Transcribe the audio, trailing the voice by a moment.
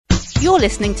You're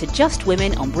listening to Just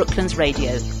Women on Brooklands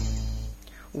Radio.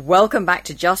 Welcome back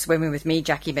to Just Women with me,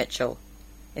 Jackie Mitchell.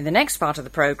 In the next part of the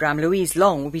programme, Louise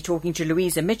Long will be talking to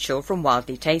Louisa Mitchell from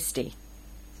Wildly Tasty.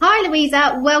 Hi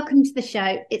Louisa, welcome to the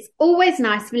show. It's always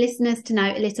nice for listeners to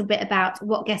know a little bit about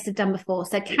what guests have done before.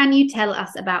 So can you tell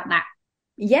us about that?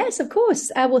 Yes, of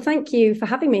course. Well, thank you for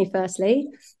having me, firstly.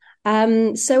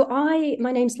 My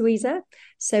name's Louisa.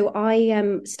 So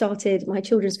I started my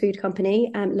children's food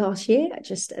company last year,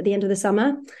 just at the end of the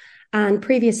summer. And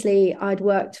previously, I'd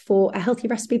worked for a healthy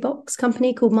recipe box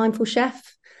company called Mindful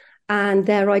Chef. And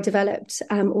there I developed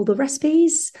all the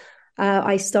recipes.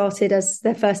 I started as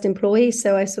their first employee.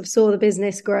 So I sort of saw the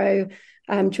business grow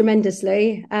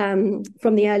tremendously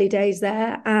from the early days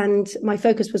there. And my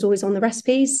focus was always on the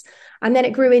recipes. And then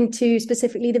it grew into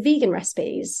specifically the vegan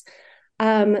recipes.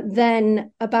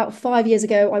 Then about 5 years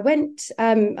ago,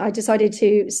 I decided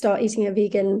to start eating a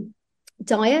vegan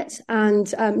diet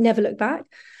and never looked back.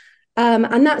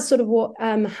 And that's sort of what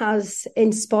has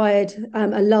inspired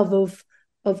a love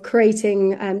of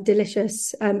creating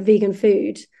delicious vegan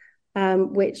food,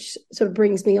 which sort of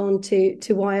brings me on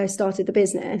to why I started the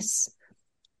business.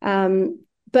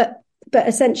 But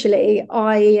essentially,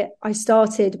 I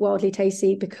started Wildly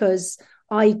Tasty because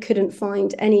I couldn't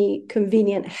find any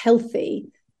convenient,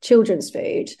 healthy children's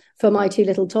food for my two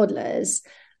little toddlers.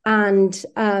 And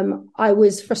I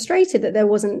was frustrated that there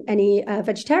wasn't any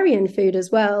vegetarian food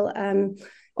as well.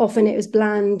 Often it was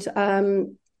bland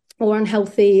or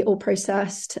unhealthy or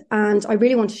processed. And I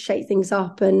really wanted to shake things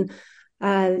up. And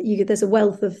there's a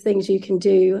wealth of things you can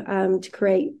do to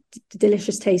create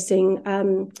delicious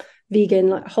tasting vegan,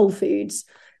 like whole foods.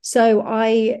 So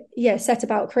I set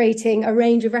about creating a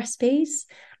range of recipes,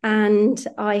 and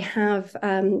I have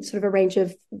sort of a range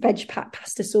of veg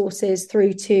pasta sauces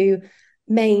through to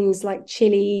mains like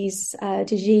chilies,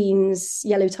 tagines,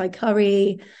 yellow Thai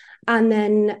curry, and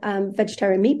then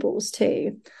vegetarian meatballs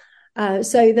too.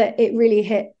 So that it really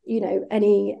hit,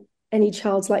 any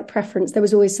child's like preference. There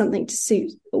was always something to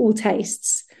suit all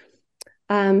tastes.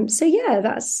 That's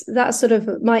sort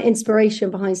of my inspiration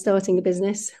behind starting the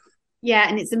business. Yeah,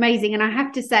 and it's amazing. And I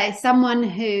have to say, as someone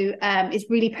who is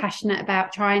really passionate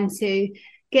about trying to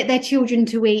get their children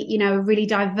to eat, a really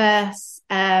diverse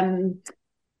kind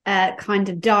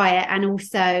of diet, and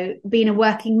also being a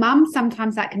working mum,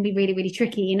 sometimes that can be really, really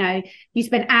tricky. You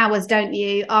spend hours, don't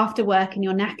you, after work, and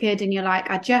you're knackered and you're like,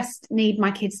 I just need my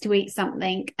kids to eat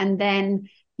something. And then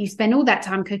you spend all that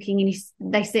time cooking and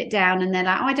they sit down and they're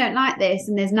like, oh, I don't like this.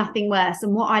 And there's nothing worse.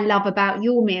 And what I love about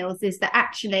your meals is that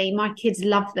actually my kids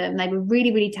loved them. They were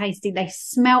really, really tasty. They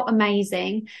smelt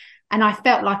amazing. And I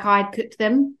felt like I'd cooked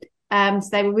them. So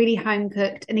they were really home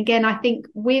cooked. And again, I think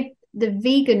with the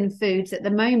vegan foods at the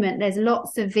moment, there's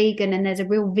lots of vegan and there's a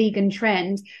real vegan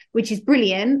trend, which is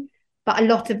brilliant. But a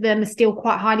lot of them are still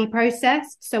quite highly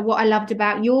processed. So what I loved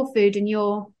about your food and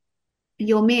your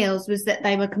meals was that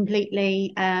they were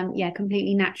completely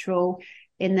natural,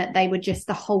 in that they were just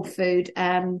the whole food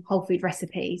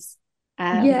recipes.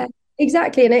 Yeah,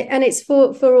 exactly. And it's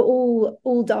for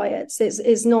all diets.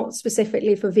 It's not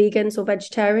specifically for vegans or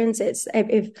vegetarians. It's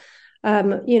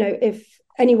if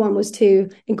anyone was to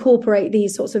incorporate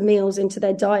these sorts of meals into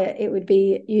their diet, it would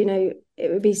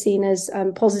be seen as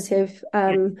positive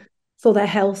for their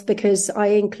health, because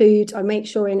I make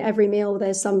sure in every meal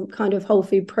there's some kind of whole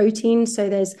food protein. So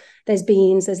there's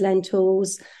beans, there's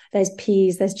lentils, there's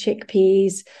peas, there's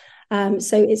chickpeas.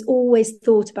 So it's always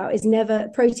thought about.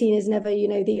 Protein is never,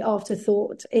 the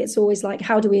afterthought. It's always like,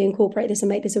 how do we incorporate this and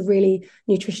make this a really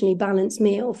nutritionally balanced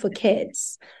meal for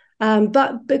kids?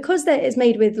 But because it's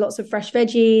made with lots of fresh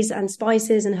veggies and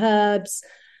spices and herbs,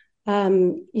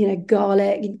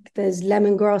 garlic, there's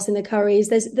lemongrass in the curries,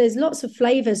 there's lots of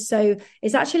flavors. So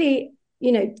it's actually,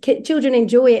 children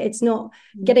enjoy it. It's not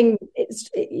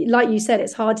like you said,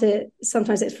 it's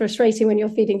sometimes it's frustrating when you're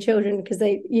feeding children because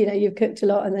you've cooked a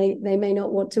lot and they may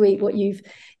not want to eat what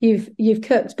you've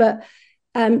cooked. But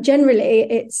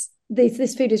generally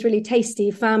this food is really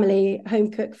tasty, family, home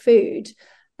cooked food.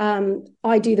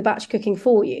 I do the batch cooking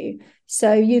for you.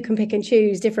 So you can pick and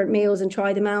choose different meals and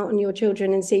try them out on your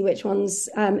children and see which ones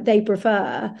they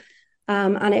prefer.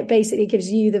 And it basically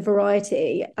gives you the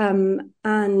variety and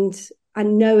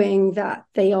knowing that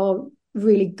they are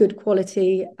really good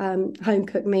quality home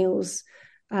cooked meals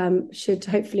should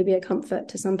hopefully be a comfort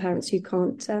to some parents who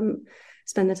can't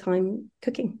spend the time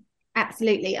cooking.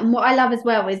 Absolutely. And what I love as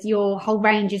well is your whole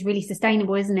range is really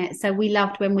sustainable, isn't it? So we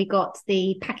loved when we got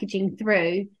the packaging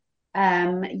through,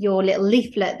 your little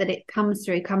leaflet that it comes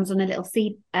on a little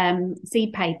seed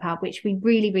paper, which we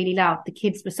really, really loved. The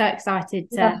kids were so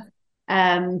excited to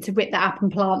to rip that up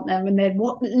and plant them, and they're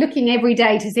looking every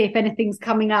day to see if anything's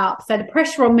coming up. So the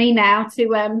pressure on me now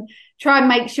to try and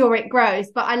make sure it grows.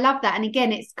 But I love that. And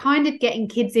again, it's kind of getting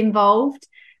kids involved.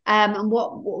 And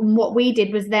what we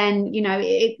did was then,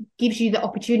 it gives you the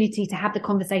opportunity to have the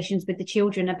conversations with the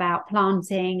children about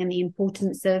planting and the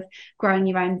importance of growing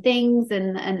your own things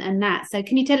and that. So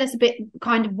can you tell us a bit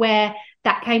kind of where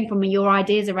that came from and your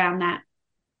ideas around that?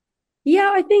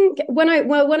 Yeah, I think when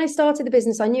I started the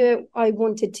business, I knew I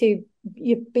wanted to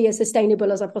be as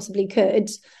sustainable as I possibly could.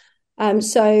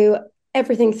 So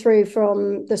everything through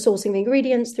from the sourcing of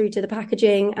ingredients through to the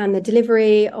packaging and the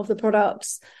delivery of the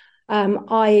products.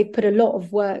 I put a lot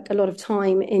of work, a lot of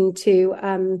time into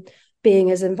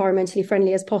being as environmentally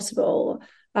friendly as possible.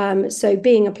 So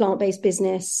being a plant-based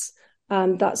business,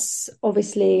 that's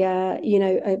obviously, a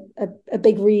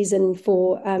big reason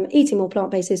for eating more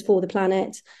plant-based is for the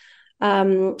planet.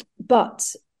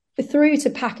 But through to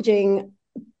packaging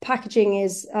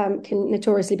is can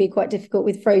notoriously be quite difficult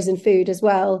with frozen food as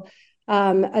well.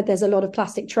 There's a lot of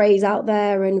plastic trays out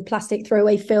there and plastic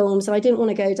throwaway films, and I didn't want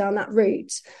to go down that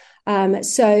route.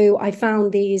 So I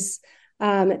found these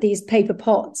paper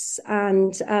pots,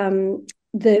 and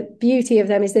the beauty of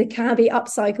them is they can be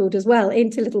upcycled as well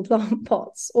into little plant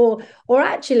pots, or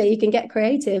actually you can get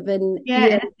creative and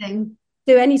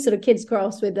do any sort of kids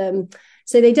crafts with them.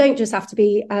 So they don't just have to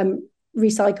be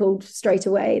recycled straight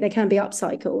away. They can be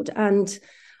upcycled. And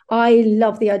I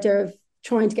love the idea of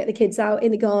trying to get the kids out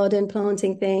in the garden,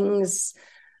 planting things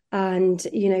and,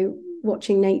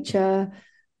 watching nature.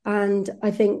 And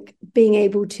I think being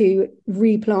able to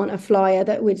replant a flyer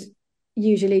that would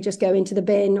usually just go into the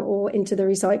bin or into the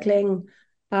recycling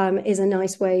is a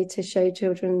nice way to show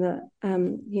children that,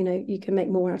 you can make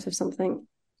more out of something.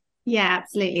 Yeah,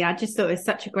 absolutely. I just thought it was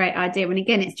such a great idea. And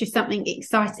again, it's just something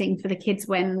exciting for the kids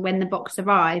when the box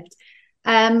arrived.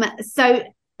 So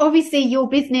obviously your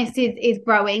business is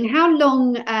growing. How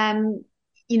long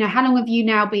have you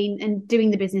now been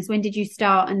doing the business? When did you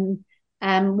start,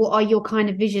 and what are your kind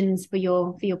of visions for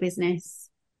your business?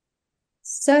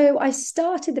 So I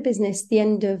started the business the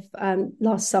end of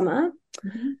last summer.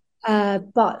 Mm-hmm.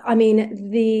 But I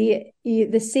mean,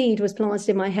 the seed was planted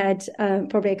in my head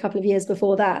probably a couple of years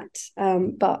before that.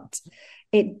 But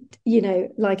it,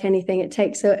 like anything, it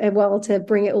takes a while to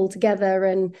bring it all together.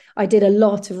 And I did a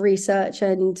lot of research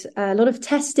and a lot of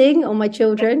testing on my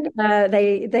children.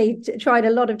 They tried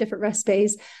a lot of different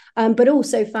recipes, but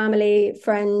also family,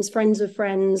 friends of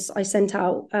friends. I sent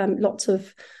out lots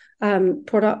of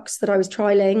products that I was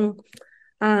trialing,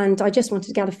 and I just wanted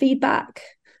to gather feedback.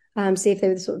 See if they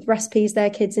were the sort of recipes their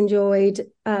kids enjoyed.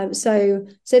 So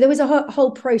there was a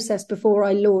whole process before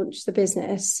I launched the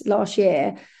business last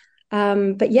year.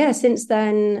 But yeah, since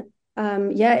then,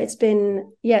 it's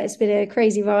been a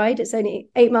crazy ride. It's only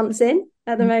 8 months in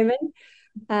at the moment.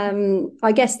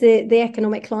 I guess the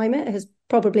economic climate has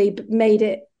probably made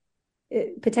it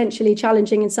potentially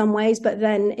challenging in some ways, but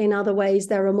then in other ways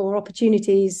there are more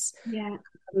opportunities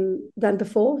than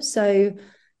before. So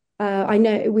I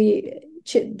know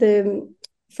the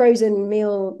frozen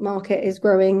meal market is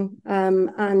growing,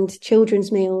 and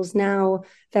children's meals now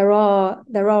there are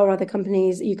other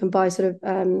companies that you can buy sort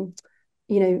of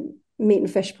meat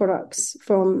and fish products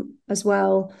from as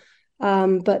well,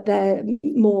 but they're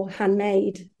more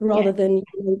handmade rather than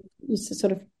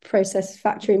sort of processed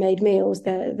factory made meals.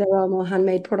 There are more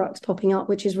handmade products popping up,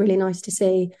 which is really nice to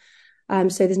see. So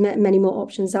there's many more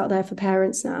options out there for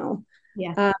parents now.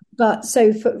 But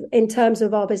so in terms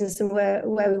of our business and where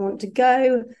we want to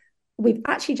go, we've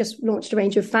actually just launched a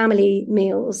range of family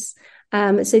meals.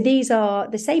 So these are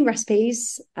the same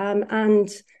recipes, and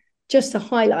just to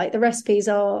highlight, the recipes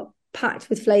are packed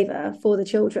with flavour for the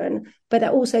children, but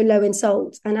they're also low in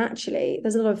salt. And actually,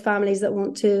 there's a lot of families that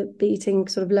want to be eating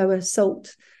sort of lower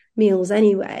salt meals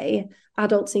anyway,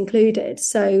 adults included.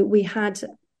 So we had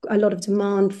a lot of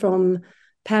demand from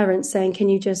parents saying, can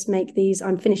you just make these?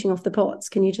 I'm finishing off the pots.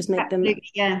 Can you just make them a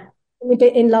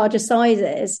bit in larger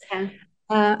sizes?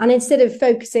 And instead of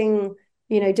focusing,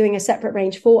 doing a separate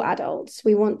range for adults,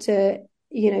 we want to,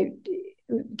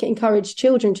 encourage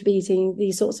children to be eating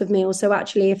these sorts of meals. So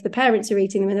actually, if the parents are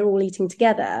eating them and they're all eating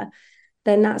together,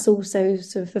 then that's also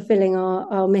sort of fulfilling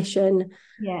our mission.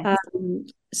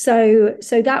 So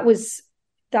that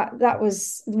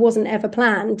wasn't ever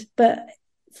planned, but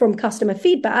from customer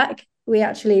feedback, we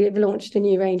actually launched a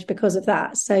new range because of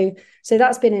that. So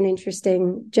that's been an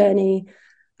interesting journey.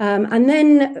 And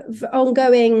then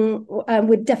ongoing,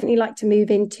 we'd definitely like to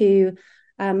move into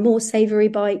more savoury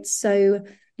bites. So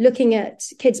looking at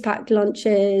kids' packed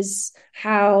lunches,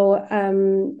 how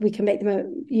we can make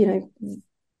them,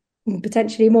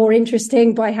 potentially more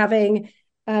interesting by having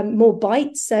more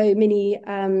bites, so mini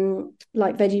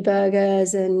like veggie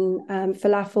burgers and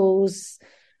falafels.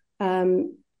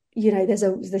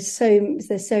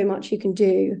 There's so much you can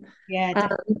do.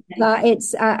 That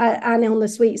it's and on the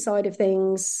sweet side of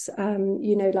things,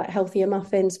 like healthier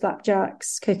muffins,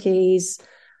 flapjacks, cookies.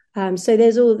 So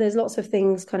there's lots of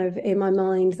things kind of in my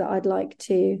mind that I'd like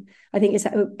to. I think it's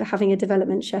having a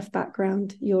development chef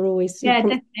background.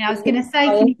 Definitely. I was going to say,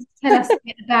 can you tell us a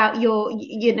bit about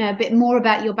a bit more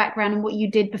about your background and what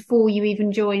you did before you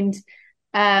even joined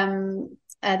the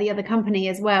other company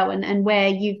as well, and where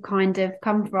you've kind of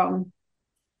come from?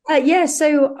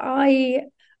 So I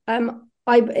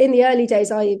in the early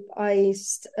days I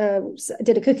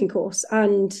did a cooking course,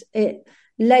 and it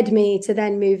led me to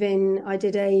then move in. I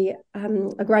did a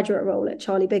graduate role at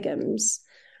Charlie Bigham's,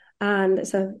 and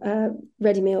it's a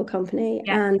ready meal company,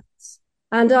 and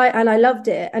I loved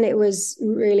it, and it was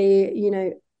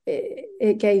really,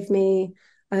 it gave me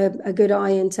a good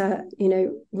eye into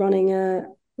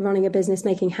running a business,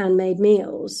 making handmade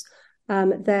meals.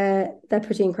 They're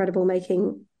pretty incredible,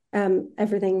 making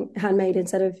everything handmade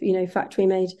instead of factory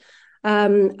made,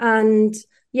 and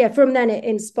from then it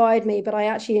inspired me. But I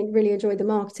actually really enjoyed the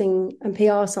marketing and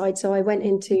PR side, so I went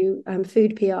into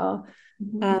food PR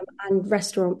and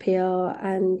restaurant PR,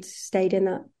 and stayed in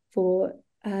that for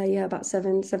about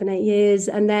 7-8 years,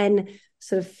 and then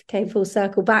sort of came full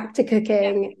circle back to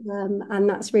cooking, and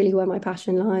that's really where my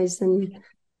passion lies. And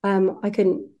I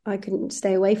couldn't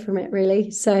stay away from it,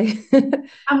 really. So,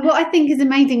 and what I think is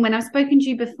amazing when I've spoken to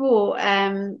you before,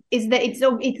 is that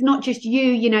it's not just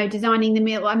you, designing the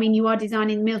meal. I mean, you are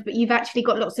designing the meals, but you've actually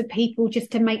got lots of people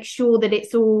just to make sure that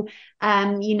it's all,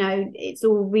 it's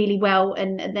all really well,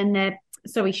 and then they're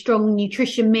strong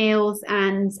nutrition meals.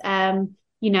 And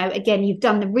again, you've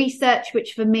done the research,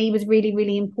 which for me was really,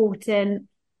 really important.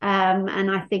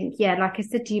 And I think, like I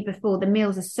said to you before, the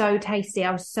meals are so tasty.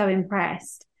 I was so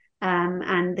impressed.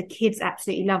 And the kids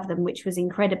absolutely love them, which was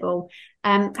incredible.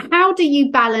 How do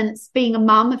you balance being a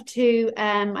mum of two?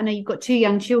 I know you've got 2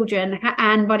 young children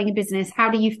and running a business.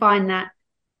 How do you find that?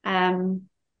 How do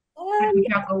you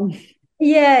juggle?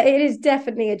 Yeah, it is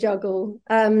definitely a juggle.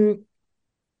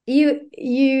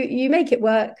 You make it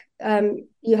work.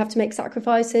 You have to make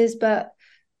sacrifices, but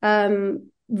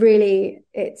really,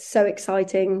 it's so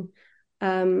exciting.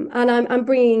 And I'm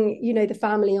bringing, the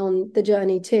family on the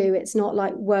journey too. It's not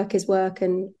like work is work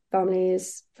and family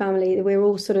is family. We're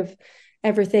all sort of,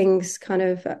 everything's kind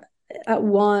of at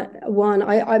one.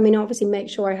 I mean, obviously make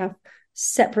sure I have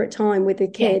separate time with the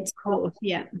kids. Yeah, of course,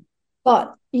 yeah.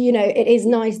 But, it is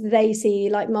nice they see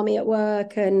like mummy at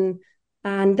work, and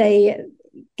they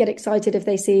get excited if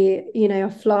they see,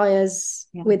 flyers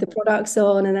with the products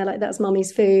on, and they're like, that's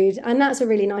mummy's food. And that's a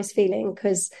really nice feeling,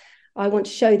 because I want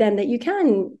to show them that you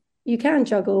can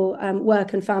juggle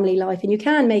work and family life, and you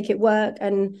can make it work.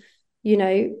 And,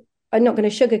 I'm not going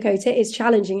to sugarcoat it. It's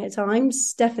challenging at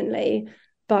times, definitely.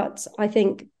 But I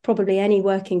think probably any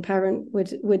working parent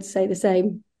would say the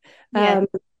same.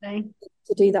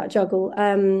 To do that juggle.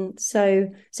 So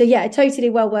yeah, totally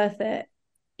well worth it.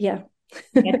 Yeah.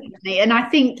 Definitely. And I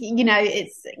think,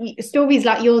 it's stories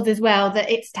like yours as well, that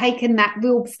it's taken that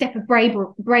real step of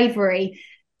bravery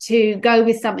to go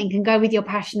with something and go with your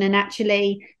passion, and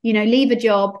actually, leave a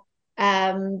job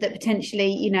that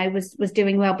potentially, was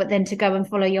doing well, but then to go and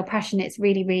follow your passion. It's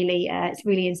really, really, it's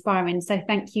really inspiring. So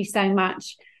thank you so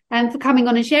much for coming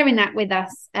on and sharing that with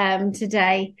us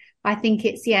today. I think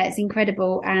it's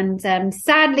incredible. And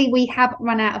sadly, we have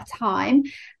run out of time.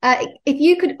 If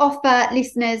you could offer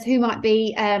listeners who might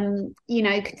be,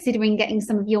 considering getting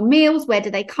some of your meals, where do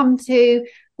they come to?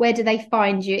 Where do they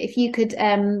find you? If you could,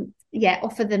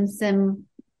 offer them some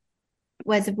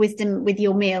words of wisdom with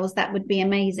your meals, that would be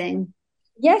amazing.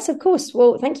 Yes, of course.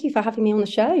 Well, thank you for having me on the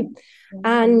show.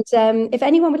 And if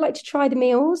anyone would like to try the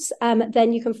meals,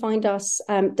 then you can find us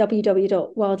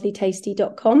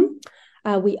www.wildlytasty.com.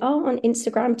 We are on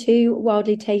Instagram too,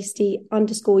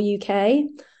 wildlytasty_UK.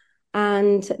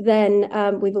 And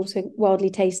then we've also Wildly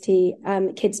Tasty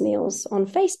kids meals on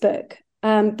Facebook.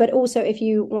 But also, if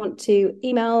you want to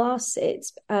email us,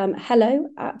 it's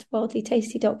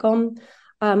hello@wildlytasty.com.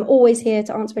 Always here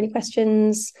to answer any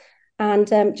questions,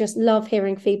 and just love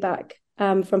hearing feedback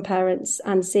from parents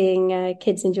and seeing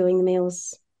kids enjoying the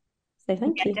meals. So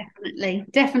thank you.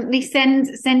 Definitely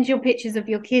send your pictures of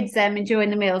your kids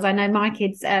enjoying the meals. I know my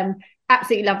kids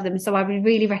absolutely love them, so I would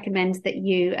really recommend that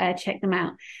you check them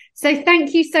out. So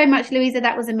thank you so much, Louisa.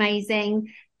 That was amazing.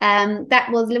 That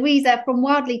was Louisa from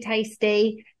Wildly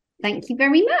Tasty. Thank you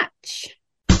very much.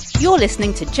 You're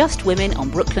listening to Just Women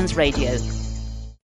on Brooklands Radio.